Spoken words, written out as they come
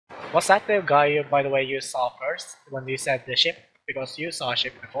Was that the guy, by the way, you saw first when you said the ship? Because you saw a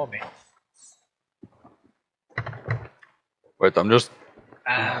ship before me. Wait, I'm just...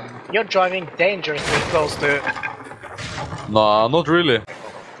 You're driving dangerously close to... Nah, not really.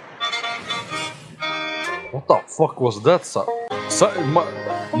 What the fuck was that sound?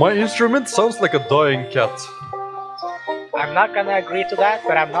 My instrument sounds like a dying cat. I'm not gonna agree to that,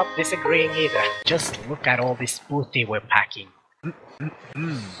 but I'm not disagreeing either. Just look at all this booty we're packing.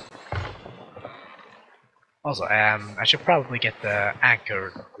 Also, I should probably get the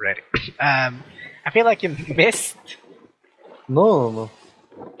anchor ready. I feel like you missed. No.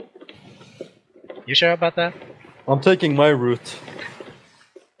 You sure about that? I'm taking my route.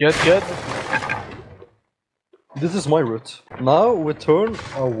 Good. This is my route. Now we turn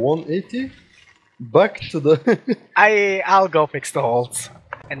a 180 back to the... I'll go fix the holes.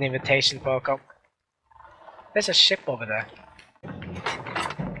 An invitation for a come. There's a ship over there.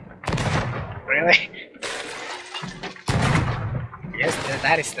 Really? Yes,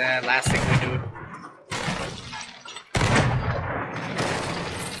 that is the last thing we do.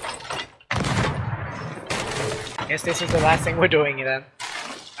 Guess this is the last thing we're doing then.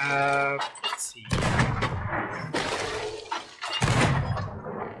 Let's see.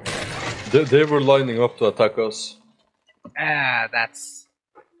 They were lining up to attack us. That's...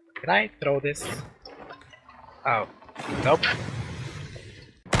 Can I throw this? Oh, nope.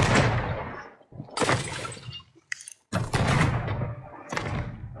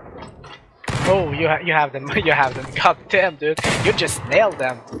 Oh, you have them, you have them. God damn, dude. You just nailed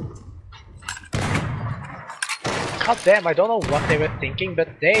them. God damn, I don't know what they were thinking,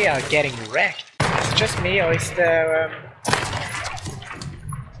 but they are getting wrecked. Is it just me, or is there...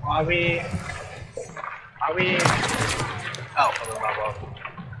 Are we... Oh,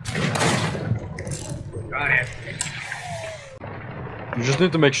 got it. You just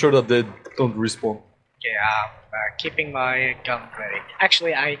need to make sure that they don't respawn. Okay, keeping my gun ready.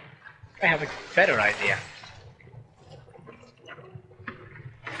 Actually, I have a better idea.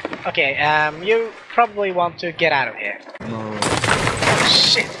 Okay, you probably want to get out of here. No.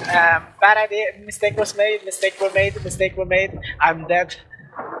 Shit, bad idea, mistake was made, mistake were made, I'm dead.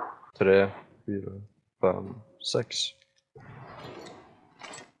 3, 4, 5, 6.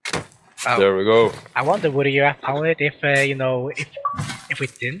 Oh. There we go. I wonder would you have found it if, you know, if we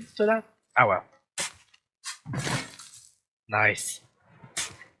didn't do that? Oh well. Nice.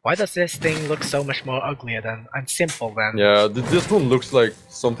 Why does this thing look so much more uglier than and simple than? Yeah, this one looks like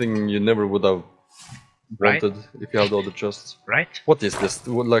something you never would have wanted if you had the other chests. Right? What is this?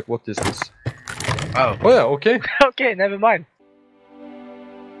 What is this? Oh. Oh yeah, okay. Okay, never mind.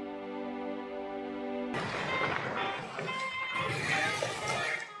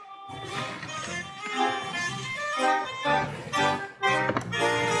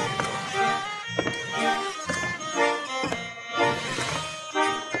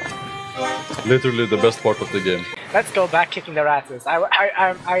 Literally the best part of the game. Let's go back kicking their asses. Bro,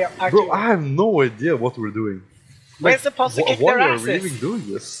 I have no idea what we're doing. We're supposed to kick their asses. Why are we even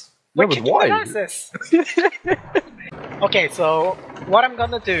doing this? We're but kicking why? their asses. Okay, so what I'm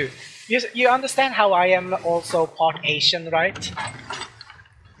gonna do? You understand how I am also part Asian, right?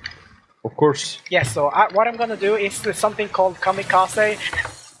 Of course. Yes. So what I'm gonna do is something called kamikaze.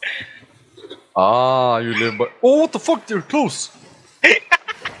 Ah, you live by. Oh, what the fuck? They're close.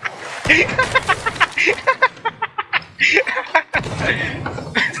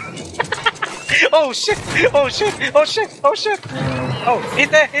 Oh shit! Oh shit! Oh shit! Oh shit! Oh, he's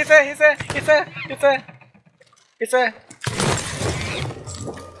there! He's there! He's there! He's there! He's there! He's there!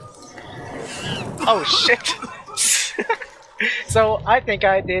 Oh shit! So I think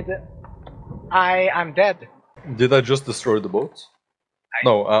I did. I'm dead. Did I just destroy the boat?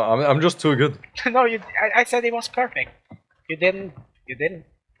 No, I'm just too good. No, I said it was perfect. You didn't. You didn't.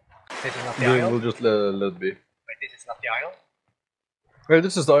 This is not the isle. We'll just let it be. Wait, this is not the isle. Hey,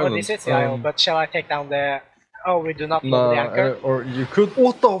 this is the island. Oh, this is the isle. But shall I take down the? Oh, we do not know the anchor. Or you could.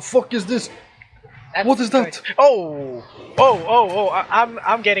 What the fuck is this? That's what is that? Right. Oh, oh!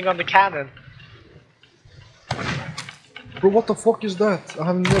 I'm getting on the cannon. Bro, what the fuck is that? I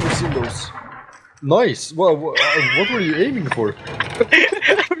have never seen those. Nice. Well, what were you aiming for?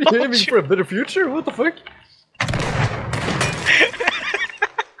 Were you aiming for a better future? What the fuck?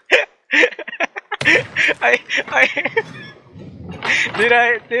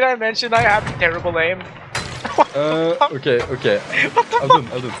 Did I mention I have terrible aim? Okay.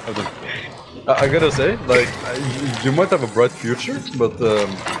 Audun. I gotta say, like, you might have a bright future, but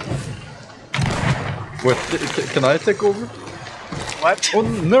wait, can I take over? What? Oh,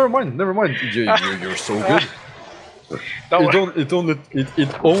 never mind. You're so good. Don't worry. It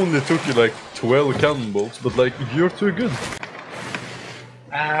only took you like 12 cannonballs, but like you're too good.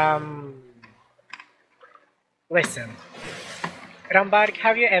 Listen, Ramberg,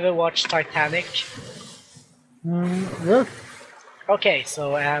 have you ever watched Titanic? Yeah. Okay,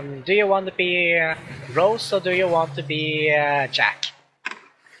 so do you want to be Rose or do you want to be Jack?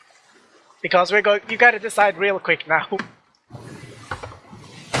 Because you gotta decide real quick now.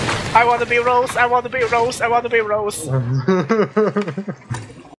 I want to be Rose. I want to be Rose. I want to be Rose.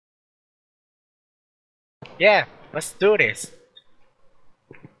 Yeah, let's do this.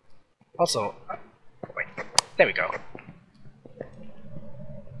 Also, wait, there we go.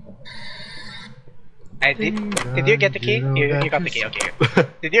 Did you get the key? You got the key. Okay.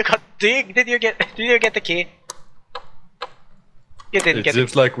 Did you get the key? You didn't get. It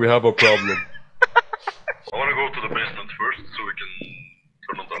seems like we have a problem. I wanna go to the basement first so we can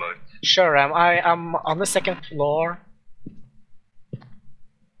turn on the lights. Sure, I'm on the second floor.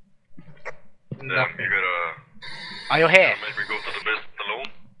 Then you gotta. Are you here? Make me go to the basement alone.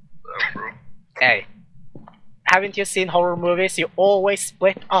 Damn, bro. Hey, haven't you seen horror movies? You always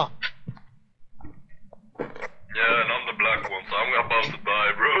split up. Yeah, and I'm the black one, so I'm about to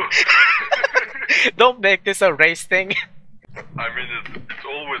die, bro. Don't make this a race thing. I mean, it's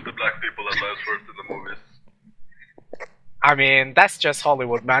always the black people that dies first in the movies. I mean, that's just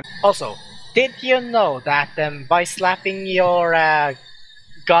Hollywood, man. Also, did you know that by slapping your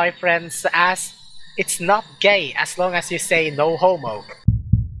guy friend's ass, it's not gay as long as you say no homo?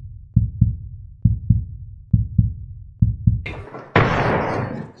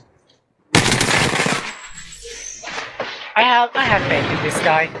 I have faith in this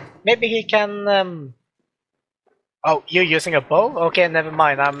guy. Maybe he can. Oh, you're using a bow? Okay, never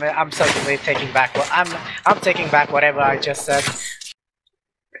mind. I'm certainly taking back what I'm taking back whatever I just said.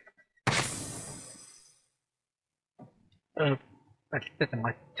 Let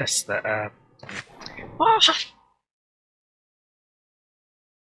me test the.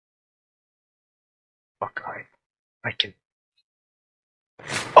 Fuck! I can.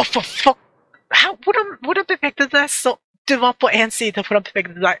 Oh for fuck! How hvordan bevegde det så? Du var på en side, hvordan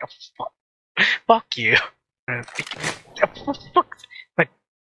bevegde det deg? Oh, fuck you! Fuck!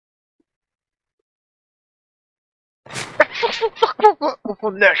 Hvorfor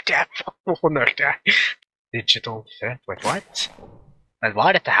nølte jeg? Hvorfor nølte jeg? Digital threat? Wait, what? Men hva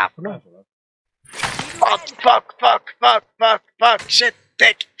er dette her for noe? Fuck! Shit,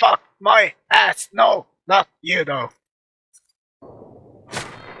 dick, fuck my ass! No, not you though.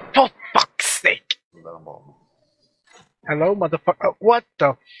 For fuck's sake! Hello, motherfucker. What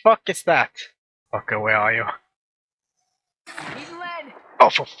the fuck is that? Fucker, where are you? Oh,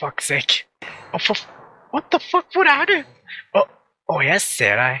 for fuck's sake. Oh, for... What the fuck? Hvor er du? Oh, jeg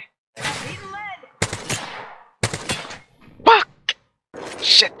ser deg. Fuck!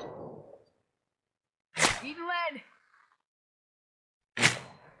 Shit!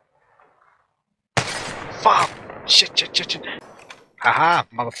 Fuck! Shit. Haha,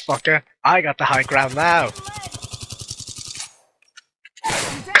 motherfucker. I got the high ground now.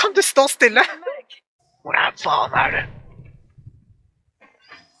 Kan du stå stille? Hvor faen er du?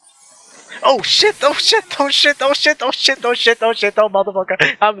 Oh shit, oh motherfucker.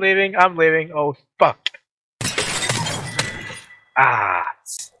 I'm leaving. Oh fuck.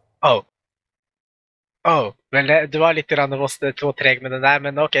 Vel, du var litt treg med den der,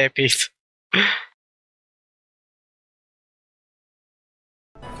 men ok, peace.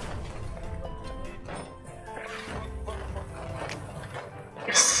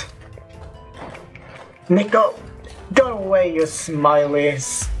 Yes. Nico, go away, you smiley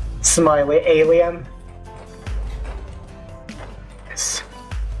alien. Yes.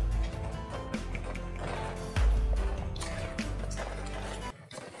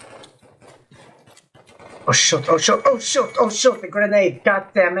 Oh shoot, the grenade,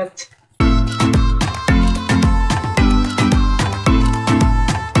 god damn it.